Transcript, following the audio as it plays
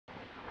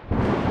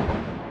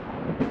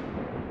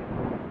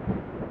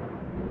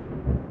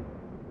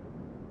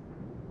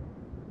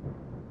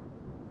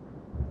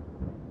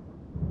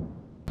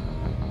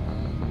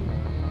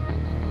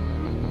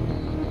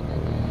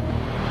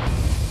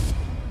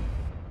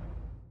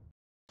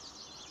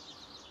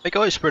Hey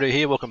guys, Britto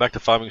here, welcome back to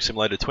Farming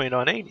Simulator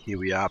 2019. Here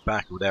we are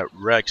back with our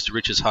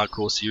Rags2Riches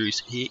hardcore series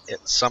here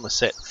at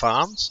Somerset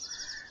Farms.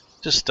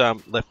 Just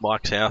left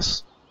Mike's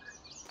house,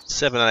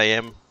 7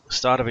 AM,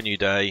 start of a new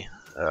day.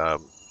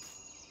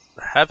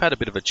 Have had a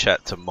bit of a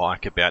chat to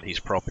Mike about his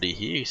property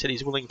here. He said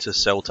he's willing to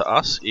sell to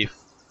us if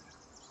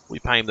we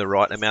pay him the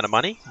right amount of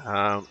money.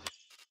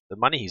 The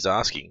money he's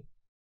asking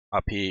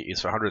up here is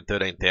for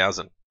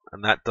 $113,000,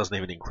 and that doesn't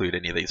even include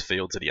any of these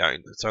fields that he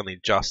owns. It's only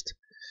just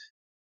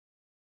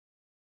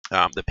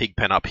the pig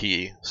pen up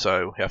here,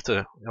 so we have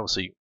to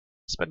obviously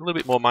spend a little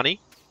bit more money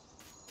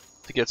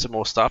to get some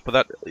more stuff, but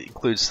that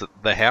includes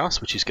the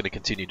house, which he's going to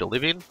continue to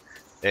live in,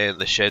 and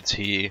the sheds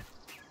here.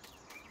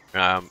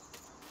 Got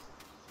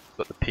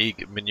the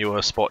pig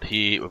manure spot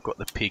here, we've got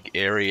the pig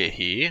area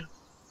here,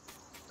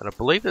 and I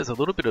believe there's a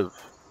little bit of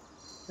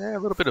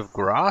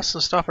grass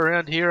and stuff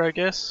around here, I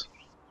guess.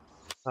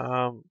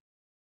 Yeah,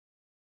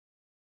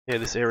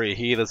 this area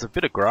here, there's a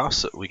bit of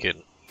grass that we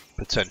can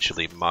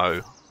potentially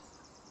mow,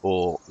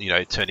 or, you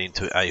know, turn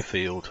into a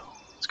field.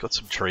 It's got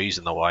some trees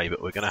in the way,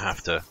 but we're going to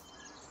have to,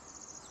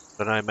 I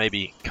don't know,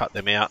 maybe cut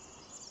them out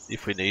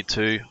if we need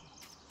to,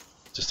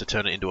 just to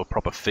turn it into a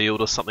proper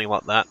field or something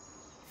like that.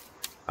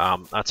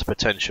 That's a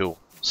potential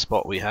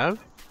spot we have.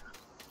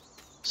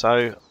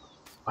 So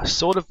I've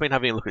sort of been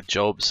having a look at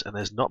jobs, and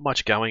there's not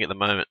much going at the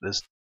moment.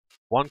 There's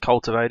 1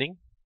 cultivating,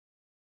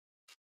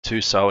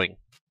 2 sowing.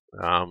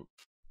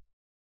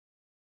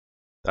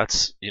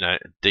 That's, you know,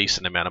 a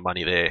decent amount of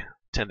money there.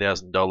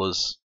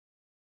 $10,000,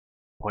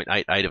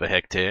 0.88 of a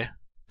hectare.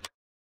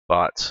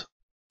 But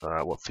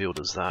what field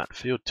is that?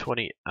 Field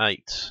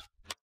 28,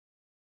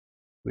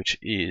 which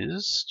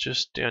is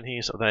just down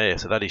here. So there,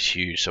 so that is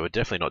huge. So we're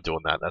definitely not doing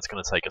that. That's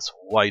going to take us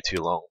way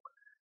too long.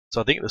 So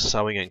I think the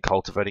sowing and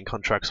cultivating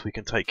contracts we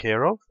can take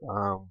care of.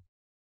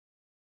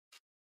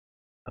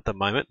 At the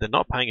moment, they're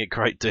not paying a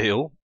great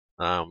deal.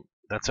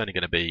 That's only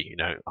going to be, you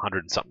know, $100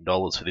 and something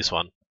for this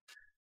one.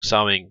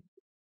 Sowing,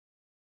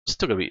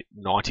 still going to be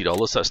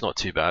 $90, so that's not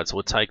too bad. So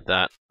we'll take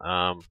that.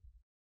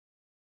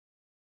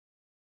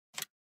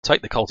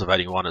 Take the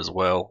cultivating one as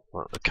well.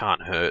 It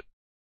can't hurt.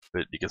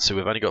 But you can see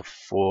we've only got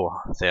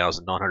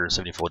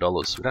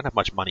 $4,974. We don't have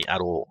much money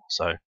at all,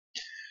 so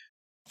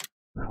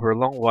we're a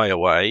long way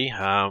away.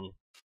 I've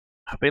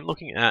been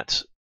looking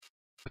at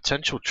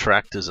potential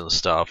tractors and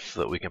stuff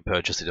that we can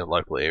purchase in a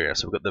local area.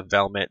 So we've got the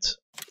Valmet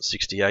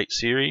 68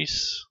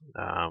 series,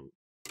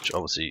 which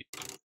obviously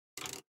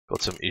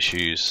got some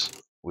issues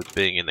with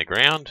being in the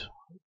ground.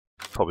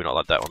 Probably not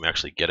like that when we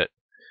actually get it.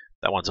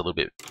 That one's a little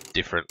bit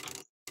different.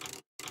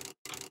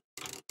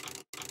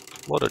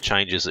 A lot of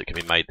changes that can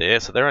be made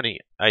there. So they're only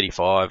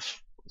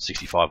 85,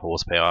 65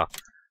 horsepower.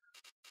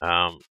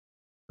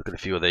 Look at a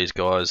few of these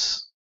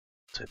guys.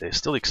 So they're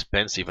still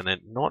expensive, and they're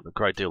not a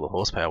great deal of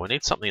horsepower. We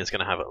need something that's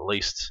going to have at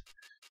least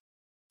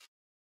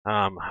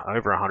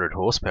over 100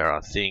 horsepower,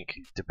 I think,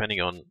 depending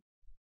on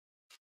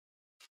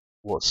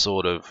what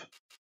sort of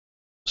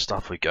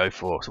stuff we go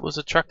for. So there's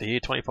a tractor here,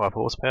 25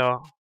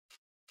 horsepower.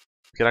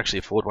 We could actually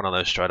afford one of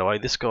those straight away.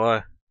 This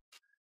guy,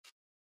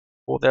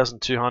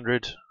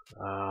 4,200.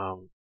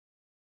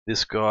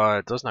 This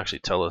guy doesn't actually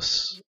tell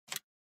us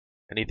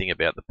anything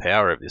about the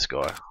power of this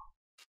guy.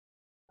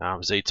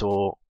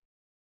 Zetor,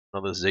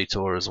 another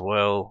Zetor as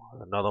well,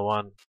 another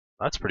one.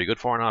 That's pretty good,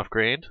 $4.5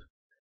 grand.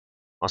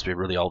 Must be a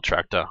really old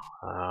tractor.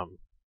 Can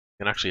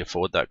actually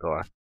afford that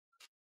guy,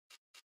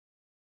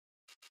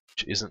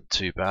 which isn't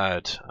too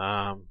bad.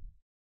 I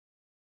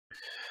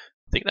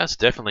think that's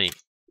definitely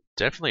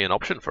an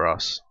option for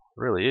us. It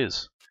really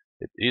is.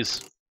 It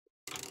is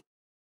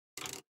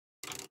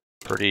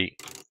pretty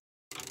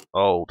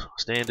old.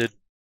 Standard,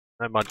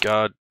 no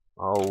mudguard,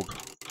 old.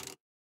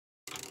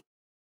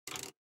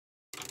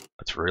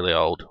 That's really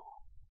old.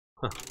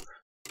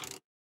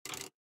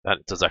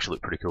 That does actually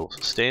look pretty cool. So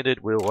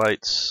standard wheel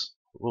weights.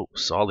 Ooh,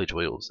 silage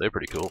wheels. They're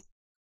pretty cool.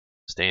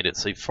 Standard.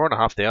 See,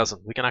 4,500.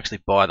 We can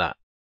actually buy that,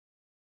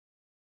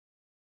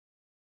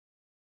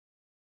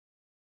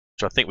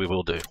 which I think we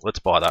will do. Let's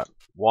buy that.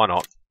 Why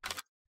not?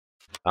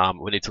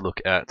 We need to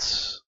look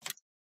at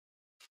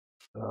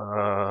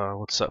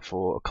what's that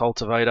for? A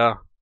cultivator.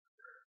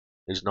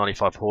 There's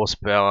 95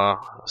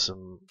 horsepower.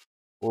 Some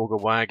auger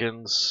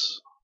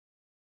wagons.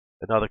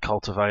 Another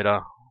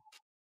cultivator.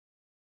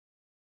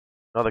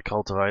 Another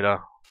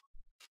cultivator.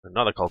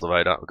 Another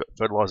cultivator. We've got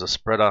fertilizer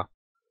spreader.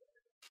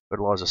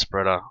 Fertilizer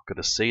spreader. We've got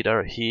a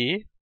seeder here,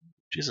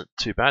 which isn't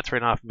too bad.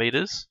 3.5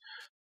 meters.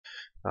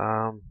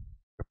 A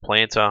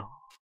planter.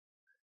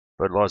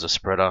 Fertilizer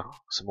spreader,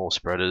 some more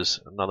spreaders,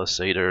 another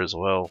seeder as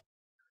well.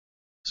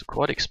 Some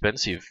quite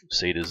expensive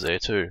seeders there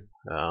too.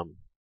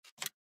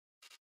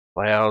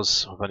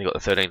 Plows, I've only got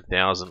the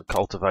 13,000.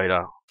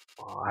 Cultivator,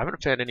 I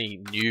haven't found any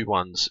new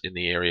ones in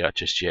the area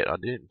just yet. I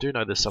do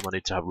know there's some I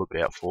need to have a look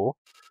out for.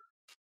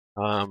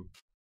 So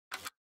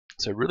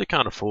really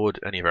can't afford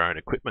any of our own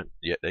equipment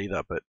yet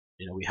either, but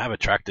you know, we have a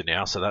tractor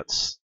now, so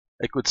that's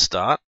a good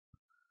start.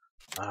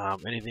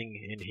 Anything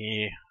in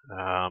here?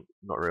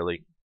 Not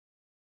really.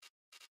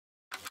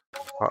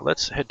 Alright,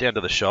 let's head down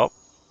to the shop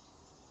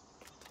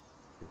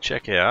and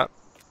check out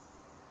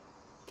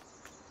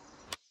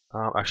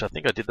Actually, I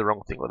think I did the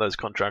wrong thing with those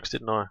contracts,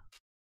 didn't I?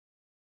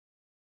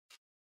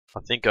 I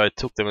think I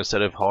took them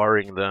instead of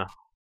hiring the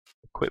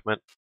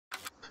equipment.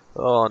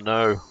 Oh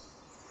no.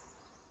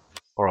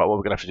 Alright, what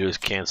we're going to have to do is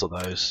cancel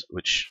those,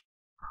 which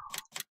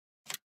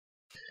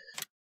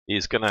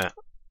is going to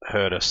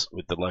hurt us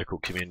with the local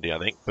community, I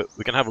think. But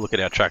we can have a look at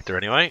our tractor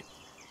anyway.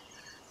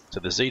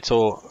 So the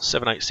Zetor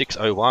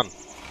 78601,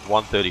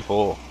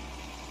 134.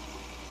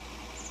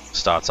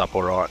 Starts up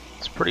alright.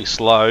 It's pretty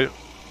slow.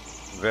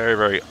 Very,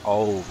 very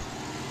old,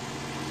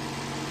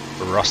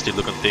 rusty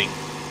looking thing.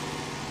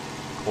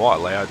 Quite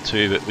loud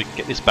too, but we can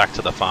get this back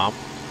to the farm.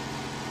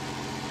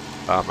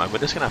 And we're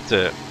just going to have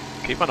to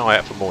keep an eye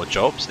out for more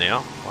jobs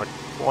now. Like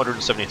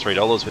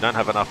 $473, we don't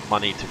have enough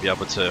money to be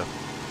able to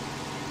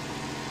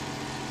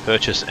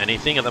purchase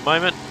anything at the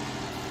moment.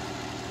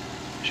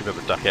 Should be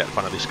able to duck out in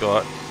front of this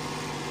guy.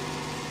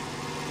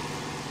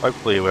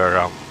 Hopefully we're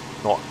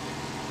not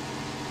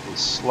as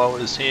slow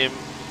as him.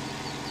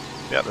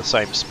 About the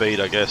same speed,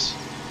 I guess.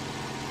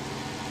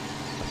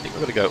 I think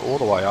we're going to go all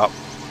the way up.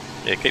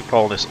 Yeah, keep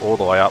following this all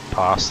the way up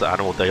past the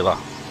animal dealer.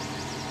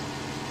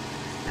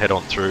 Head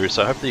on through.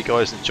 So hopefully you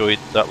guys enjoyed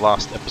that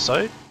last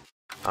episode.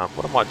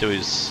 What I might do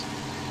is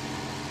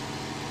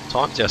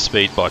times our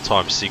speed by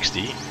times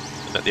 60,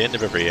 and at the end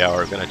of every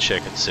hour I'm going to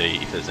check and see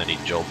if there's any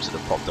jobs that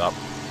have popped up.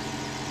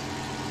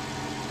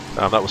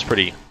 That was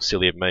pretty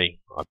silly of me.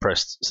 I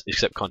pressed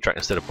accept contract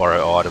instead of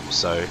borrow items,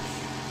 so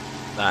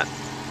that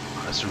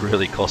has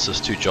really cost us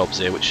 2 jobs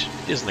there, which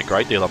isn't a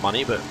great deal of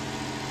money, but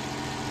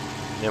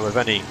yeah, we've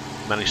only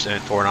managed to earn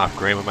 4.5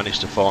 grand. We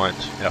managed to find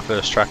our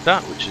first tractor,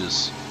 which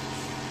is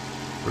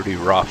pretty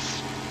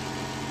rough.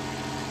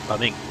 I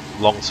think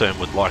long term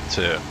would like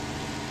to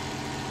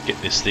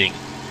get this thing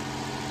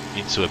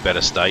into a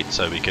better state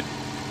so we can,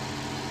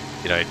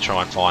 you know,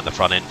 try and find the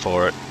front end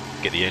for it,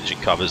 get the engine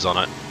covers on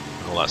it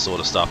and all that sort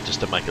of stuff, just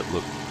to make it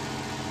look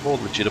more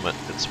legitimate.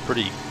 It's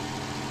pretty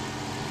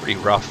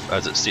rough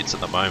as it sits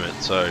at the moment,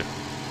 so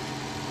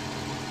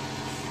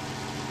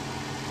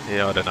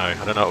yeah, I don't know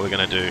what we're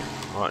going to do.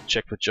 Alright,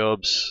 check for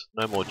jobs,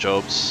 no more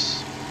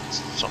jobs.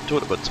 So I'm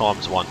doing it with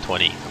times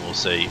 120 and we'll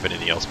see if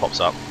anything else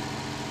pops up.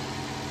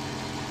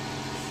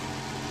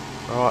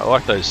 Alright, I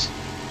like those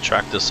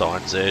tractor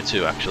signs there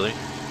too, actually.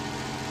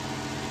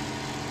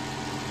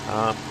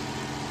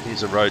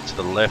 Here's a road to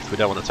the left. We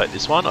don't want to take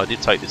this one. I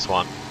did take this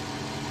one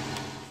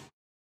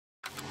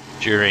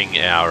during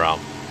our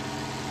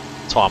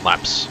time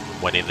lapse.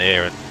 Went in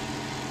there and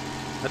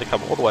had to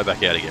come all the way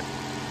back out again.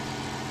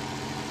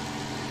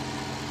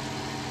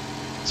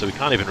 So we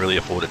can't even really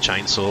afford a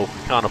chainsaw.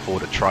 We can't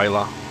afford a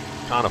trailer.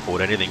 We can't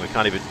afford anything. We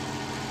can't even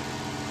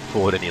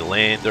afford any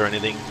land or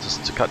anything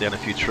just to cut down a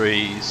few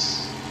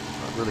trees.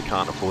 I really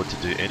can't afford to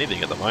do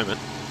anything at the moment.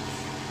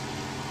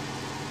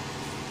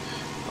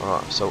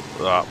 Alright, so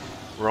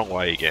wrong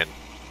way again.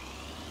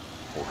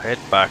 We'll head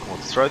back. We'll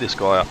throw this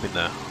guy up in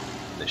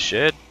the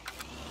shed.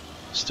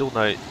 Still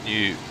no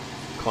new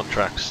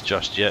contracts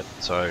just yet,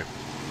 so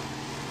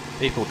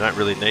people don't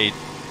really need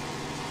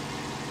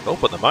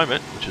help at the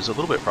moment, which is a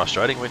little bit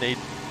frustrating. We need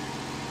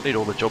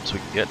all the jobs we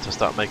can get to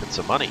start making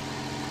some money.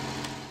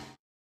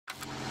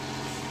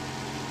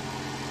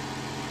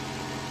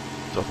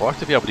 So I'd like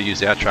to be able to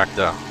use our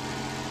tractor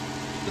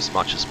as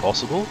much as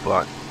possible,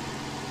 but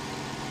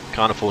we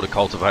can't afford a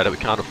cultivator, we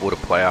can't afford a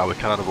plough, we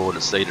can't afford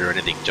a seeder or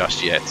anything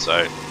just yet, so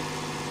I'm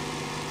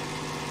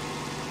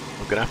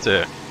going to have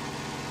to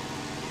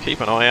keep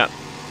an eye out,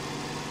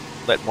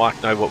 let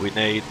Mike know what we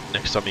need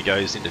next time he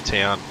goes into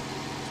town,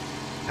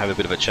 have a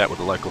bit of a chat with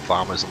the local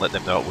farmers and let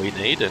them know what we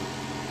need, and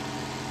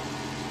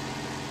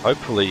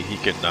hopefully he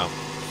can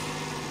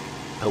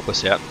help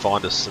us out and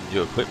find us some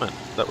new equipment.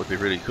 That would be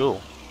really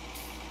cool.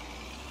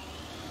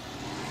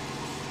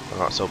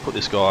 Alright, so I'll put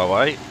this guy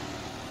away.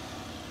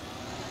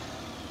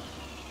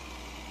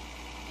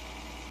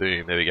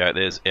 Boom, there we go,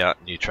 there's our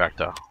new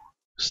tractor.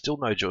 Still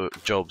no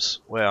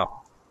jobs,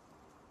 wow.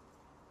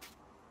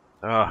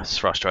 It's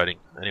frustrating.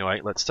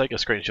 Anyway, let's take a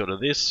screenshot of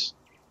this.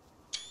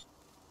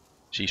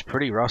 She's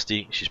pretty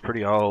rusty, she's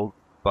pretty old,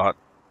 but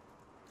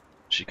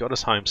she got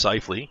us home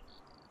safely.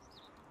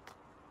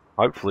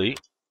 Hopefully,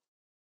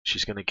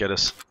 she's going to get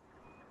us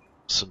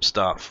some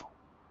stuff,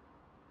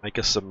 make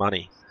us some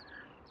money.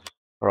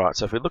 Alright,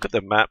 so if we look at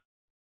the map,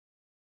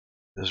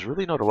 there's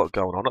really not a lot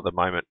going on at the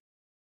moment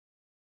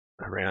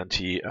around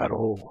here at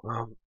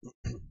all.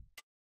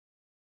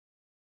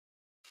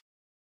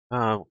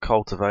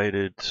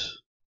 Cultivated,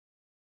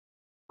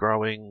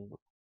 growing,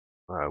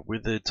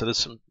 withered, so there's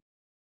some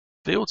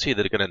fields here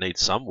that are going to need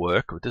some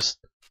work.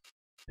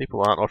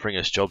 People aren't offering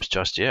us jobs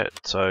just yet,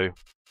 so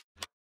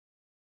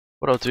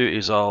what I'll do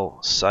is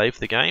I'll save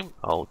the game,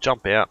 I'll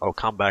jump out, I'll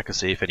come back and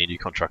see if any new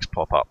contracts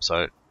pop up.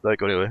 So don't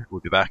go anywhere,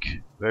 we'll be back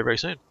very, very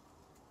soon.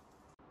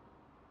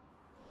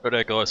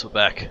 Righto guys, we're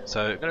back.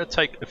 So I'm going to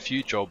take a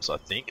few jobs, I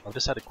think. I've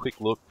just had a quick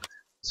look.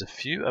 There's a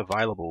few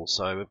available.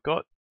 So we've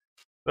got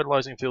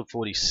fertilizing field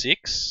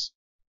 46,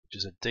 which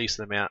is a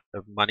decent amount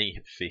of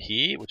money for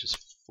here, which is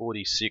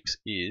 46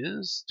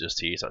 is just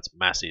here, so it's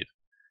massive.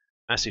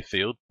 Massive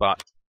field,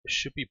 but it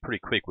should be pretty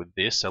quick with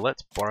this, so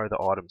let's borrow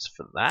the items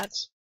for that.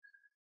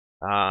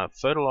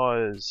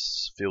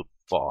 Fertilize field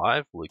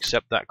 5, we'll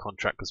accept that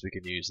contract because we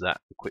can use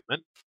that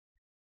equipment.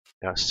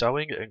 Now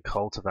sowing and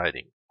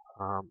cultivating.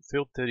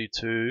 Field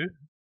 32,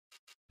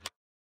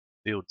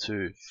 field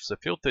 2, so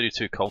field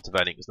 32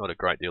 cultivating is not a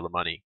great deal of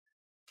money.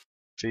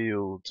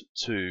 Field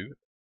 2,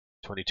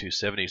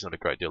 2270 is not a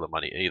great deal of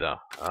money either.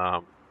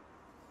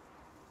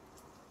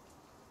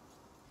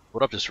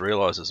 What I've just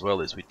realised as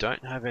well is we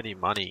don't have any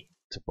money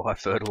to buy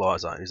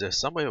fertilizer. Is there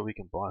somewhere where we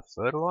can buy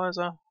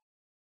fertilizer?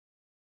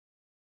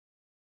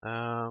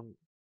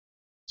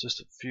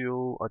 Just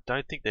fuel. I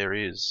don't think there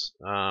is.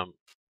 Wow.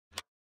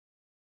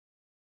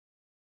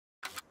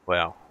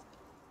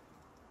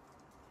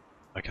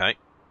 Okay.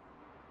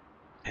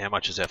 How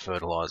much is our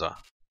fertilizer?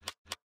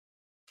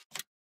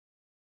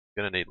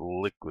 Gonna need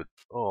liquid.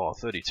 Oh,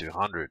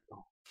 3,200.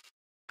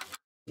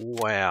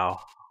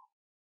 Wow.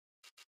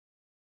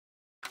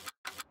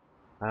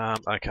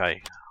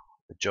 Okay.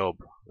 The job.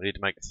 We need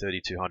to make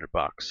 3,200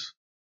 bucks.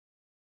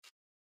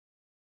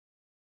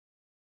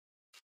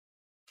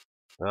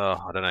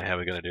 Oh, I don't know how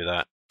we're gonna do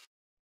that.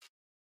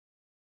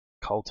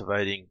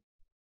 Cultivating.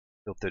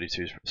 Field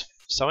 32.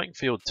 Sowing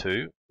field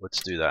 2.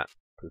 Let's do that.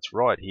 It's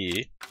right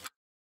here.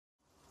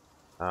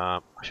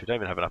 We don't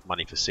even have enough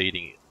money for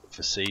seeding,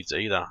 for seeds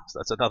either. So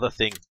that's another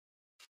thing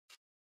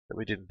that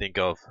we didn't think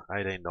of.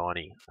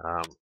 1890.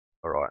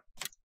 Alright.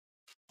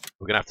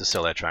 We're gonna have to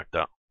sell our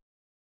tractor.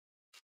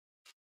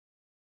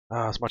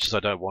 As much as I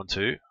don't want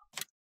to,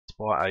 let's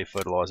buy a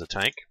fertilizer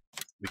tank.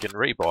 We can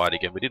rebuy it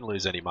again. We didn't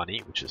lose any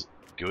money, which is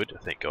good,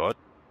 thank God.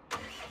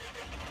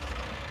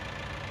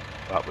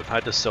 But we've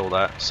had to sell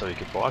that so we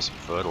can buy some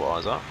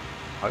fertilizer.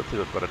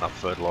 Hopefully we've got enough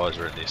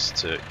fertilizer in this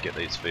to get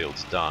these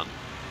fields done.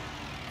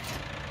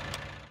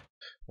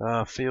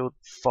 Field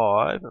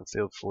 5 and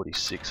field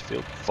 46.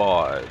 Field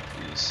 5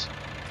 is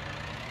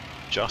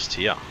just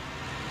here.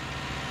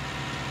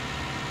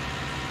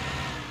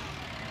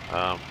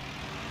 Yeah,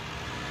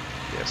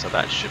 so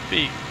that should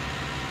be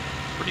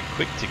pretty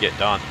quick to get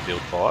done,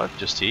 field 5,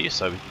 just here,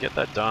 so we can get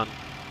that done.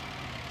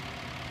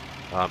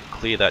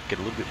 Clear that, get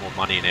a little bit more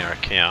money in our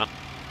account.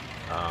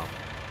 I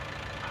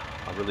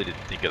really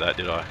didn't think of that,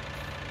 did I?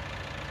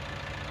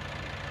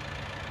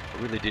 I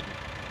really didn't.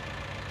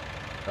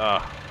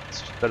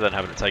 It's better than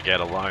having to take out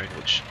a loan,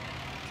 which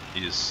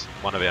is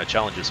one of our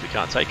challenges. We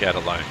can't take out a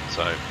loan,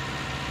 so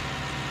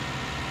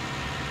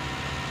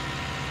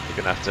we're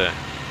going to have to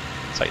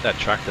take that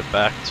tractor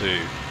back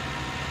to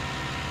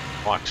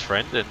Mike's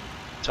friend and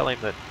tell him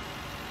that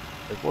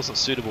it wasn't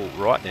suitable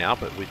right now,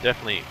 but we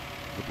definitely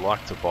would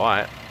like to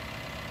buy it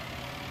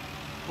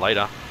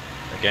later.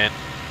 Again,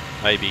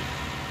 maybe.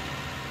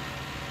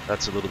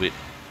 That's a little bit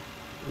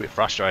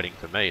frustrating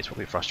for me. It's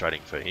probably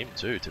frustrating for him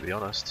too, to be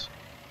honest.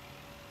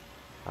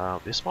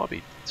 This might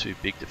be too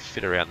big to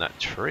fit around that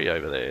tree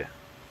over there.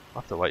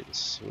 I'll have to wait and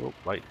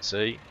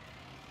see.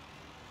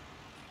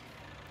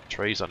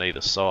 Trees on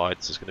either side.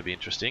 This is going to be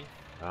interesting.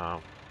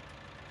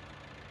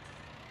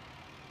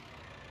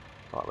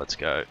 Right, let's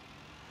go.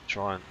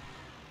 Try and...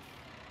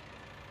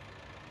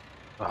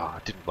 I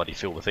didn't bloody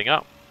fill the thing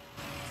up.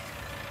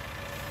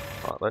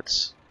 Right,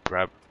 let's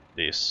grab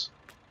this.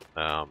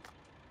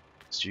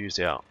 Let's use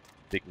our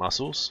big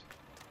muscles.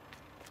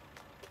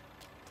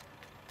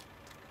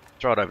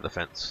 Throw it over the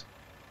fence.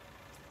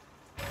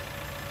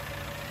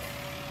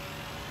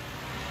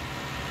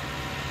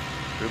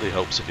 Really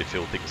helps if you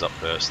fill things up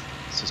first.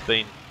 This has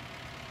been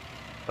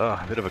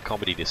a bit of a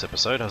comedy this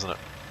episode, hasn't it?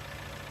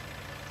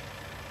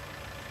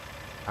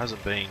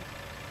 Hasn't been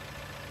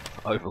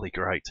overly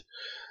great.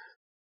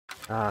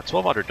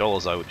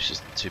 $1,200 though, which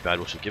isn't too bad,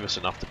 which will give us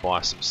enough to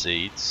buy some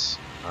seeds.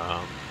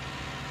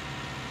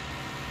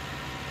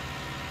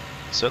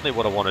 Certainly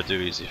what I want to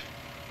do is, if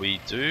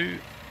we do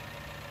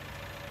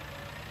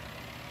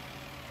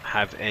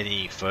have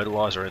any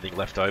fertilizer or anything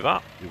left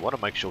over, we want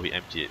to make sure we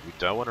empty it. We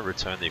don't want to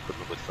return the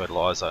equipment with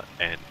fertilizer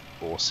and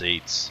or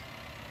seeds.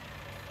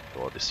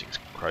 God, this thing's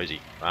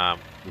crazy.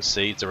 With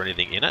seeds or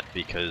anything in it,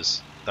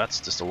 because that's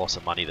just a loss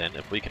of money then.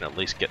 If we can at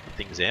least get the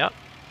things out,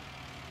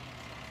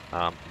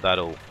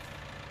 that'll,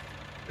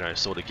 you know,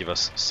 sort of give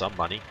us some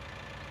money.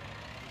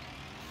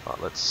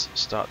 Right, let's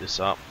start this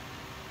up.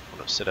 I'm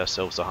going to set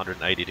ourselves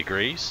 180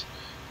 degrees.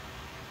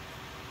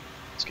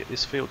 Let's get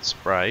this field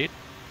sprayed.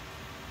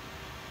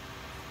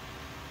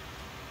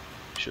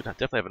 Should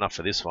definitely have enough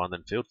for this one.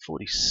 Then field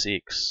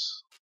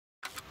 46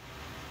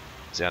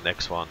 is our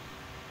next one.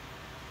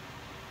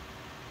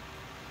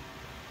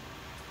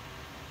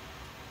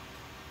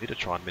 Need to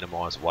try and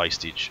minimise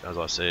wastage, as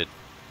I said.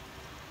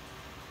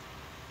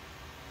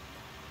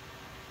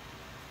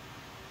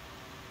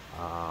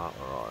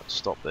 Alright,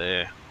 stop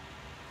there.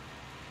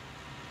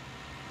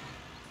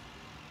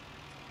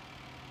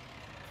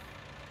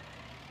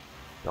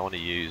 Don't want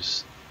to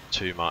use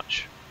too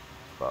much,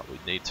 but we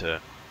need to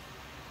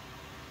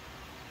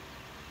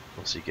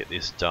obviously get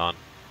this done.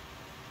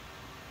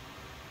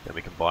 Then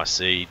we can buy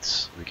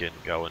seeds. We can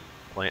go and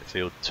plant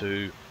field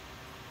 2,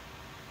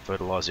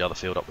 fertilise the other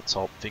field up the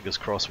top. Fingers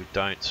crossed we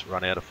don't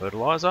run out of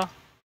fertiliser.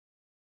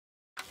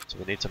 So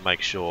we need to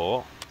make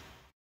sure,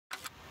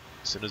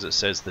 as soon as it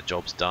says the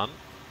job's done,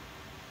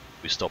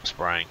 we stop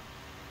spraying.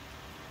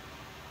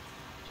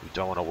 So we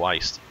don't want to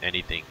waste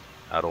anything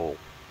at all.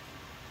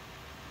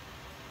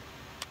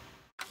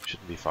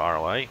 Shouldn't be far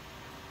away.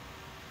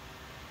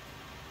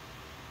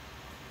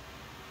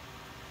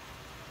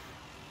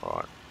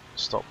 Right,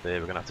 stop there.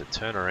 We're going to have to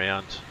turn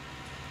around.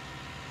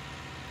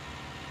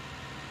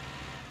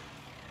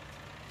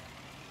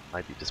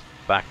 Maybe just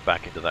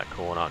back into that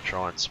corner,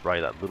 try and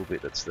spray that little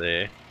bit that's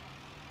there.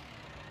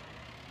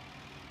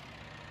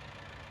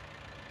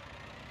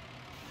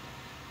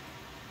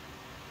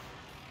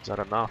 Is that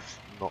enough?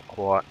 Not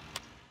quite.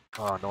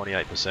 Oh,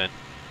 98%.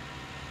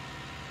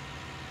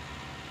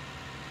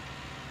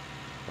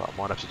 But I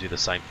might have to do the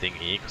same thing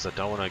here because I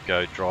don't want to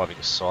go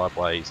driving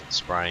sideways and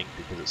spraying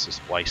because it's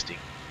just wasting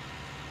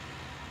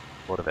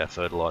a lot of our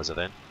fertilizer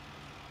then.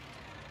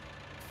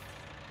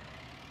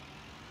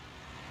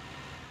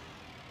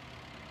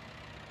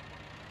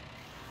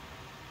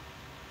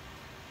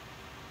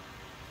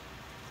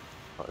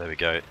 Right, there we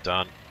go,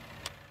 done.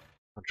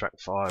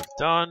 Contract 5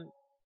 done.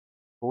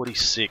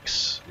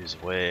 46 is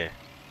where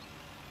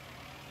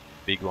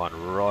big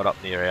one right up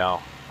near our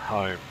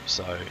home,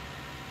 so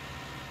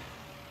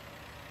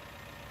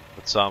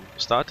let's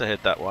start to head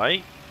that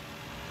way.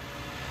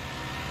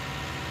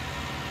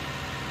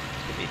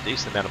 It's going to be a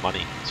decent amount of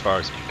money as far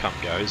as income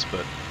goes,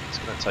 but it's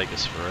going to take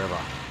us forever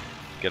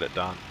to get it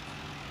done.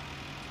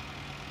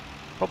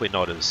 Probably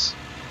not as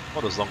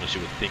long as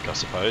you would think, I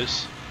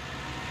suppose.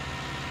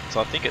 So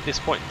I think at this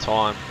point in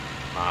time,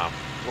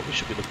 what we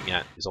should be looking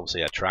at is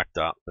obviously our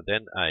tractor, but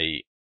then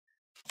a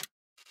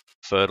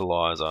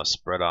fertilizer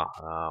spreader.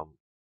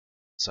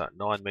 So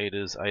 9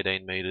 meters,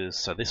 18 meters.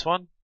 So this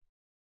one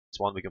is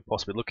one we can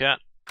possibly look at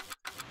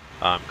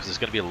because there's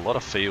going to be a lot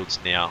of fields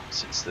now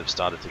since they've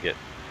started to get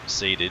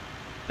seeded.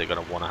 They're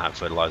going to want to have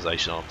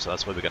fertilization on them, so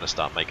that's where we're going to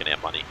start making our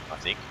money, I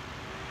think.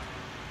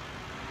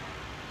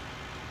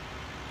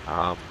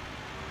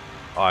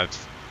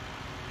 I've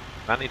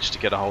managed to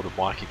get a hold of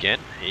Mike again.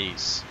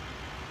 He's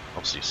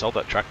obviously sold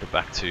that tractor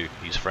back to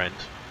his friend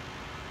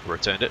who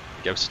returned it.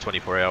 He gave us a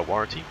 24-hour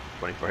warranty,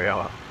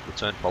 24-hour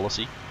return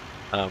policy.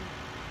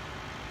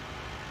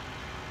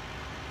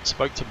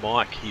 Spoke to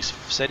Mike. He's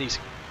said he's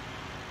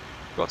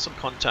got some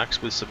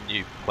contacts with some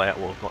new plow,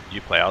 well, not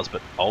new plows,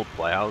 but old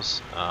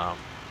plows,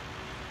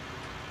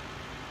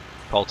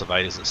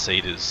 cultivators and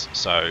seeders.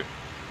 So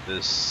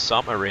there's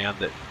some around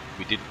that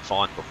we didn't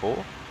find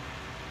before,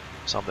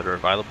 some that are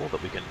available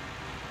that we can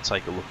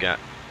take a look at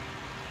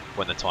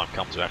when the time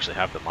comes we actually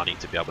have the money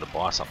to be able to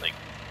buy something.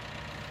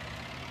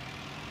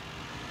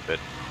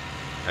 But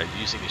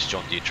using this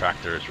John Deere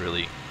tractor is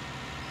really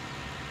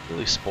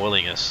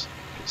spoiling us,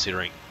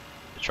 considering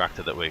the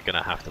tractor that we're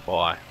going to have to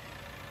buy.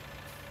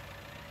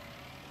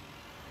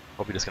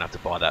 Probably just going to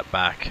have to buy that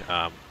back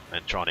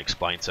and try and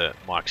explain to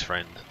Mike's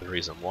friend the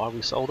reason why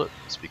we sold it.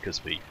 It's because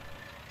the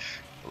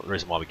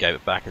reason why we gave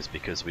it back is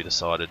because we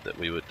decided that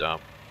we would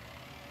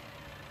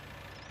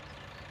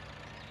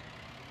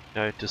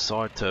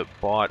decide to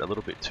buy it a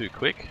little bit too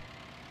quick.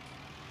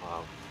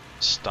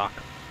 Stuck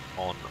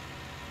on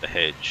the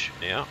hedge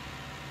now.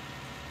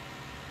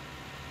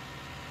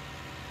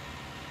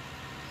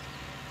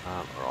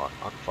 Alright,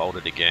 unfold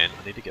it again.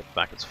 I need to get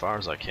back as far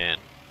as I can.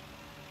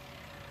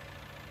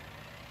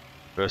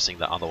 Reversing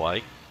the other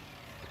way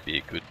would be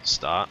a good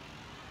start.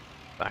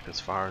 Back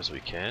as far as we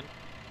can.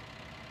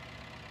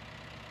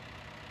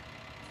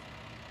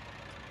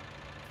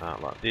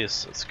 Like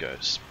this, let's go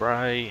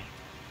spray.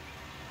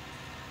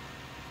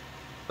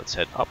 Let's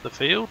head up the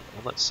field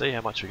and let's see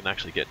how much we can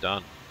actually get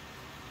done.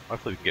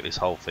 Hopefully we can get this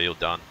whole field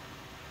done.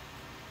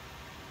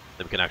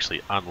 Then we can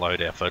actually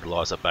unload our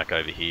fertilizer back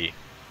over here.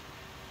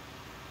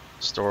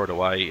 Store it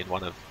away in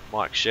one of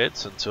Mike's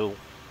sheds until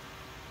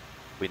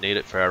we need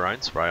it for our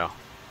own sprayer.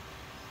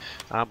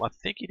 I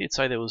think he did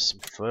say there was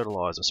some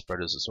fertilizer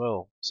spreaders as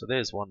well. So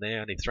there's one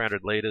there, only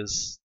 300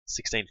 litres,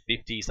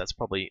 1650s, that's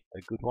probably a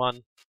good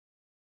one.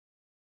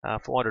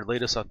 400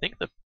 litres, I think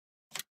the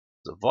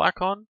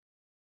Vicon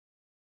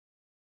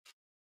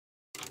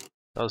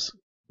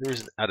there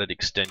is an added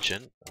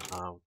extension.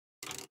 A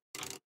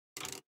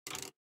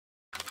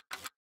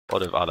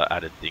lot of other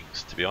added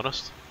things, to be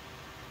honest.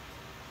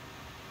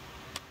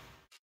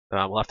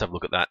 We'll have to have a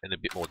look at that in a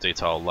bit more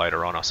detail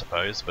later on, I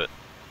suppose. But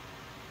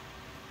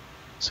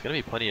there's going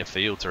to be plenty of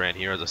fields around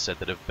here, as I said,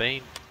 that have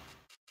been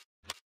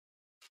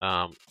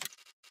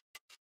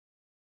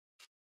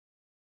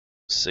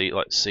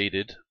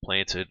seeded,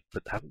 planted,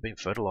 but haven't been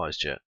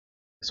fertilized yet.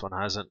 This one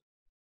hasn't.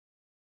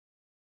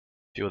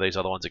 A few of these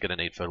other ones are going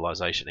to need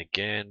fertilization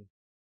again.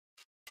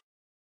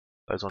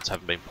 Those ones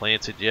haven't been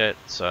planted yet,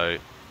 so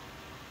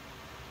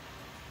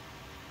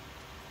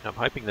I'm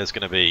hoping there's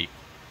going to be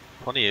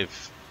plenty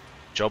of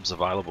jobs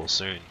available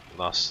soon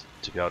for us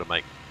to be able to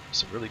make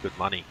some really good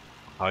money.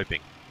 I'm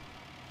hoping,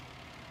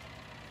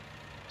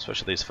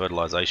 especially these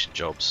fertilization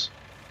jobs.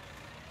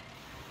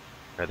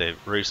 They're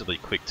reasonably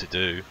quick to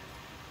do,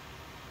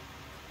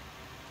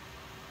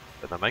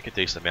 but they make a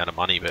decent amount of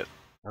money. But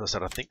as I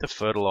said, I think the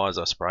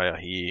fertilizer sprayer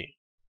here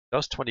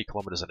does 20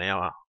 kilometers an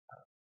hour.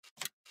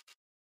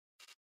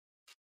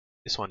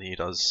 This one here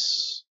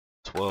does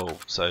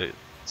 12, so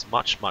it's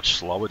much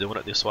slower doing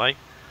it this way,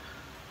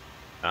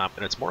 and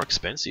it's more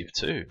expensive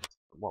too.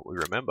 From what we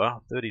remember,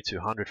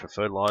 3,200 for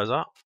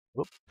fertilizer,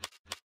 whoop,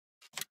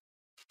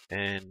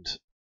 and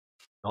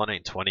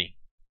 1920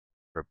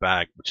 for a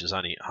bag, which is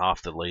only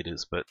half the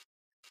liters, but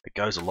it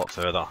goes a lot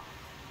further.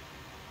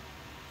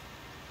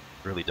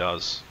 It really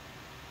does.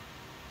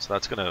 So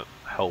that's going to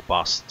help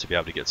us to be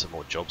able to get some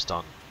more jobs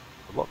done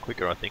a lot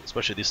quicker, I think,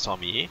 especially this time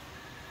of year.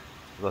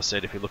 As I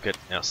said, if you look at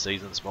our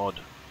seasons mod,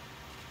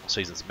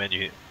 seasons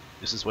menu,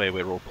 this is where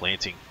we're all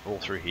planting, all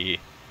through here.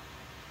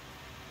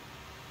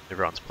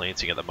 Everyone's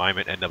planting at the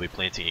moment, and they'll be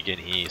planting again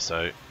here, so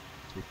there'll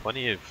be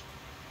plenty of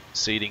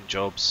seeding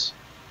jobs,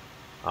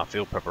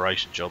 field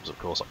preparation jobs, of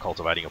course, like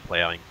cultivating or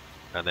ploughing,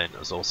 and then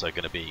there's also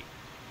going to be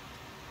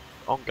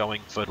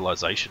ongoing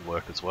fertilization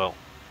work as well.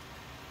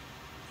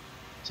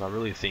 So I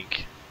really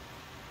think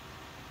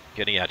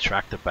getting our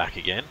tractor back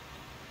again,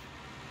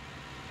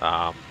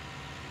 and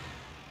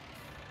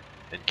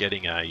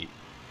getting a,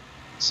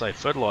 say,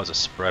 fertilizer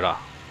spreader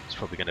is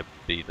probably going to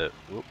be the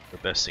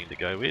best thing to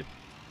go with,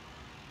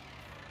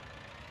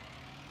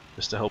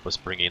 just to help us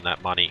bring in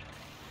that money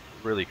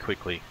really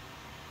quickly.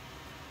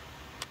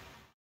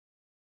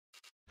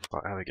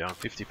 Right, how are we going?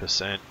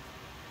 50%.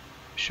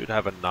 Should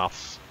have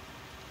enough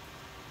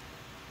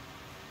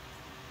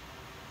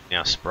in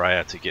our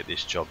sprayer to get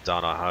this job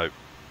done, I hope.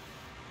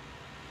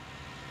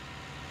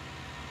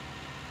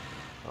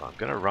 I'm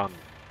going to run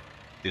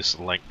this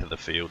length of the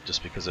field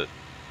just because it's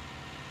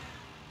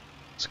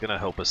going to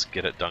help us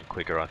get it done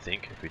quicker, I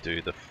think, if we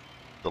do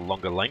the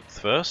longer length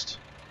first.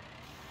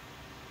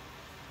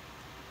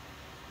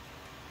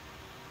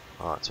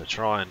 Alright, so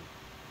try and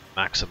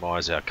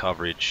maximize our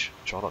coverage,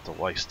 try not to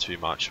waste too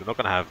much. We're not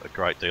going to have a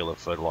great deal of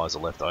fertilizer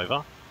left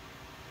over,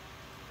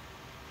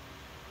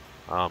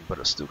 but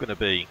it's still going to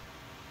be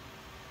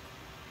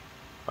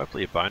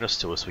hopefully a bonus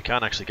to us. We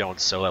can't actually go and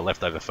sell our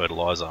leftover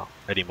fertilizer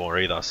anymore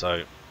either,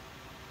 so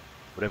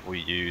whatever we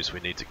use we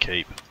need to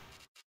keep.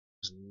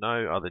 There's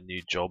no other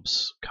new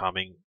jobs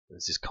coming.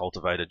 There's this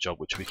cultivator job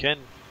which we can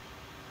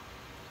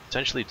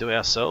potentially do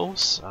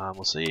ourselves.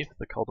 We'll see if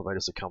the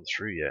cultivators have come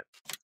through yet.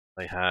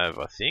 They have,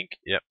 I think.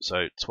 Yep,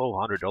 so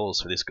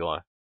 $1,200 for this guy,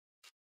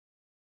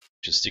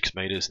 which is 6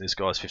 meters, and this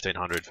guy's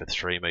 $1,500 for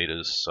 3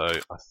 meters. So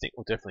I think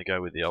we'll definitely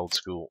go with the old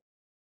school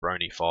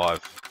Brony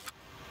 5.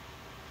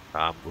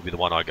 Will be the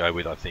one I go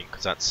with, I think,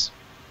 because that's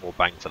more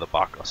bang for the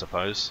buck, I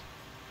suppose.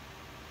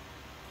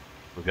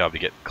 We'll be able to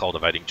get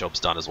cultivating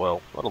jobs done as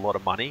well. Not a lot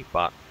of money,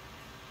 but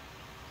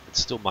it's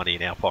still money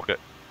in our pocket.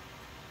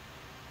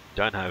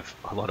 Don't have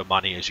a lot of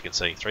money, as you can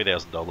see,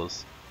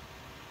 $3,000.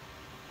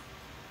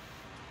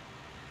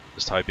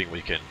 Just hoping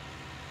we can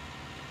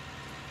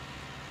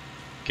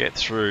get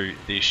through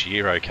this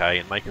year okay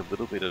and make a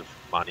little bit of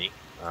money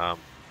to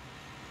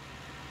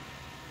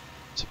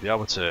be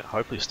able to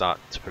hopefully start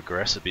to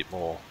progress a bit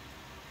more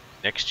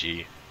next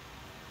year.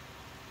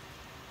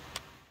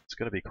 It's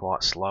going to be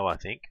quite slow, I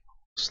think.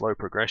 Slow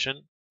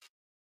progression.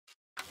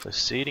 So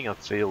seeding on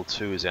field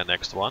 2 is our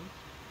next one.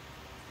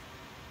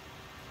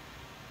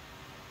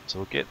 So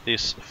we'll get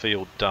this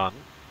field done,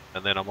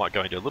 and then I might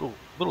go into a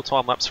little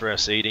time lapse for our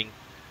seeding.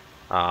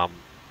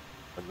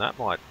 And that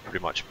might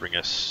pretty much bring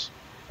us,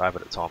 if I have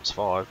it at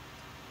 ×5,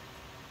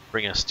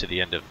 bring us to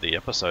the end of the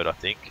episode, I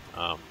think.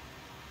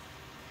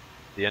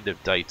 The end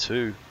of day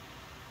 2,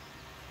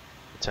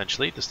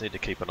 potentially. Just need to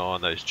keep an eye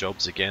on those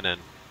jobs again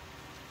and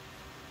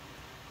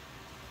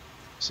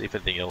see if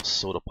anything else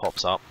sort of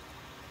pops up.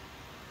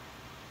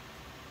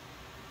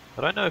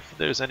 I don't know if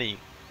there's any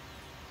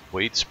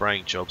weed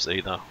spraying jobs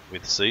either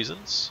with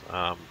seasons.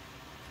 I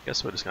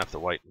guess we're just going to have to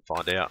wait and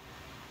find out.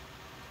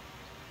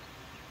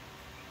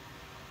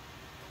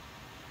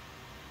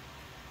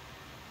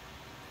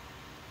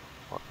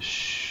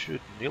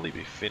 Should nearly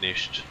be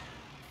finished.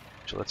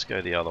 So let's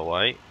go the other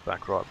way,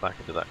 right back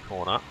into that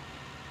corner.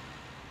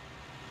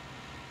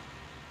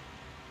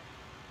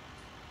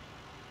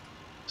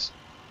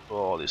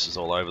 Oh, this is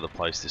all over the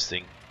place, this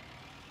thing.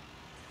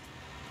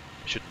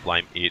 I shouldn't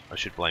blame it, I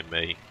should blame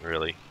me,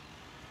 really.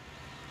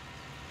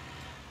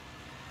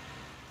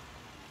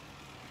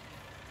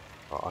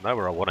 Oh, I know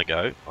where I want to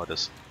go, I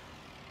just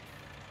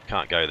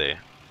can't go there.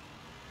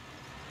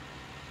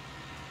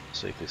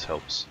 See if this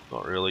helps.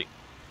 Not really.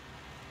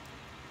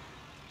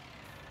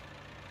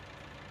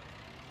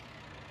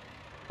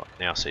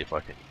 Now see if I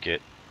can get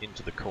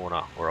into the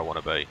corner where I want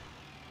to be.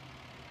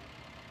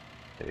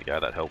 There we go,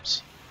 that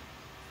helps.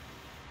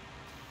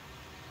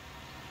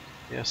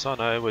 Yes, I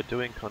know, we're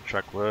doing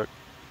contract work.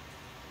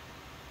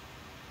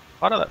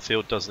 Part of that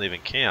field doesn't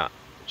even count,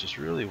 which is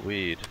really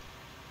weird.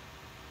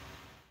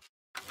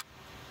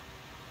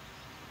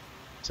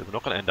 So we're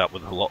not going to end up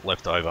with a lot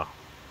left over.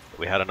 But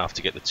we had enough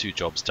to get the 2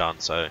 jobs done,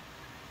 so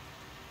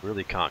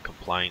really can't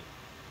complain.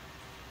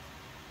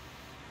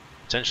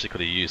 Potentially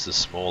could have used the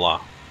smaller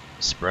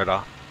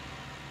spreader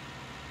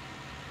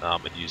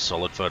and used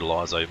solid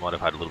fertilizer. We might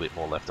have had a little bit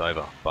more left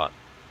over, but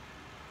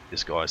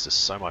this guy is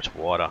just so much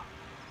wider.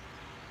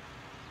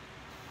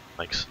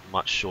 makes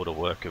much shorter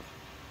work of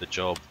the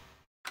job.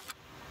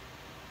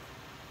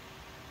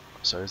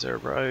 So is there a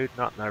road?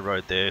 No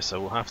road there, so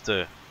we'll have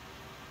to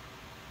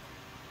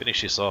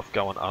finish this off,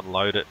 go and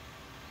unload it.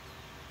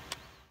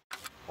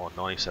 Or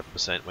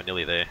 97%, we're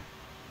nearly there.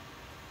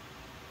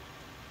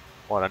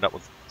 Might end up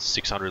with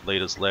 600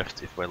 litres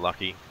left if we're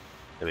lucky.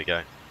 There we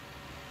go.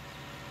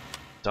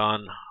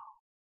 Done.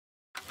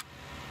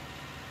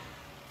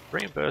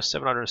 Reimbursed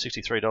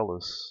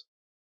 $763.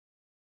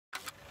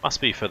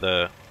 Must be for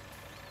the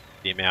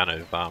amount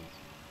of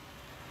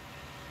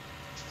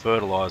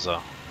fertilizer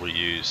we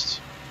used.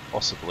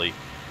 Possibly.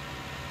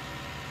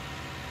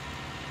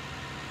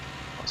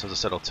 So as I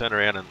said, I'll turn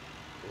around and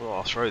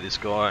I'll throw this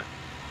guy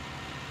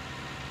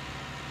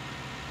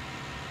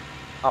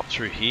up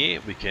through here.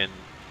 We can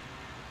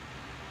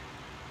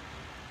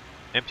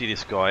empty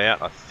this guy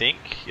out, I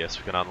think. Yes,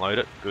 we can unload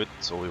it. Good,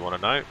 that's all we want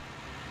to know.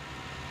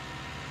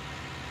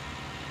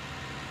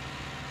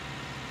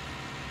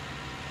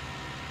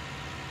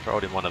 Throw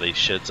it in one of these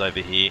sheds over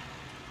here.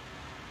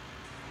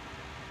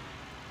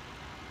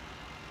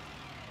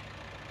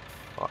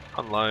 Right,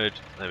 unload.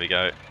 There we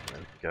go. There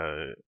we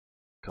go.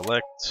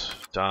 Collect.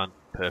 Done.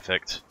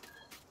 Perfect.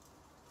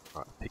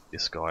 Right, pick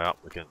this guy up.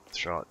 We can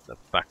throw it in the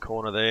back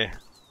corner there.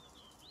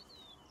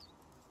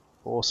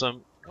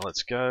 Awesome. Now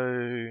let's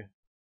go.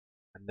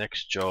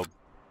 Next job.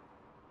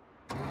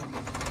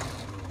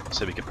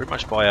 So we can pretty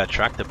much buy our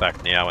tractor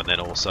back now, and then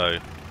also,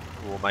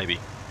 or maybe,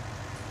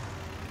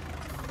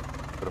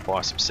 gotta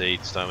buy some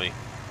seeds, don't we?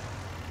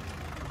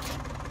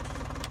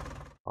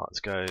 Right, let's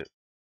go.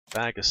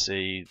 Bag of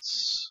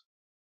seeds.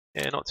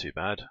 Yeah, not too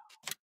bad.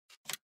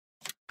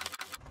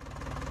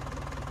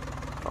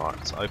 Alright,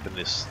 let's open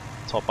this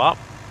top up.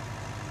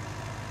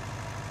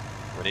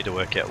 We need to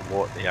work out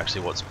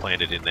what's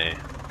planted in there.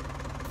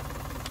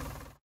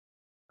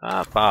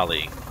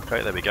 Barley.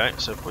 Okay, there we go.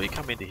 So if we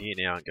come into here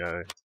now and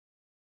go,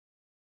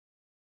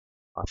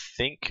 I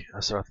think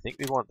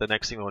we want, the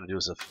next thing we want to do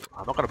is,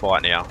 I'm not going to buy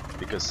it now,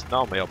 because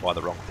no me, I'll buy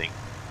the wrong thing.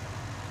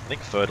 I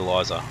think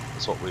fertilizer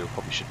is what we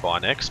probably should buy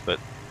next, but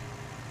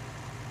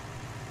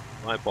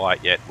I won't buy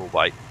it yet, we'll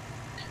wait.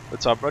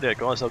 But rightio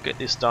guys, I'll get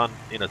this done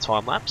in a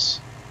time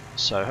lapse.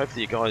 So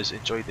hopefully you guys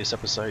enjoyed this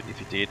episode. If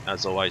you did,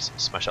 as always,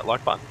 smash that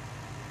like button.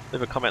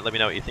 Leave a comment, let me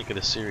know what you think of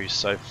the series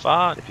so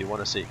far, and if you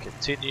want to see it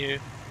continue.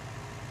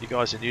 If you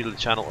guys are new to the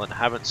channel and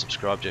haven't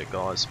subscribed yet,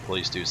 guys,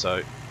 please do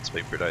so. It's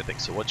been Britto,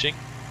 thanks for watching.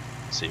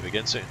 See you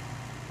again soon.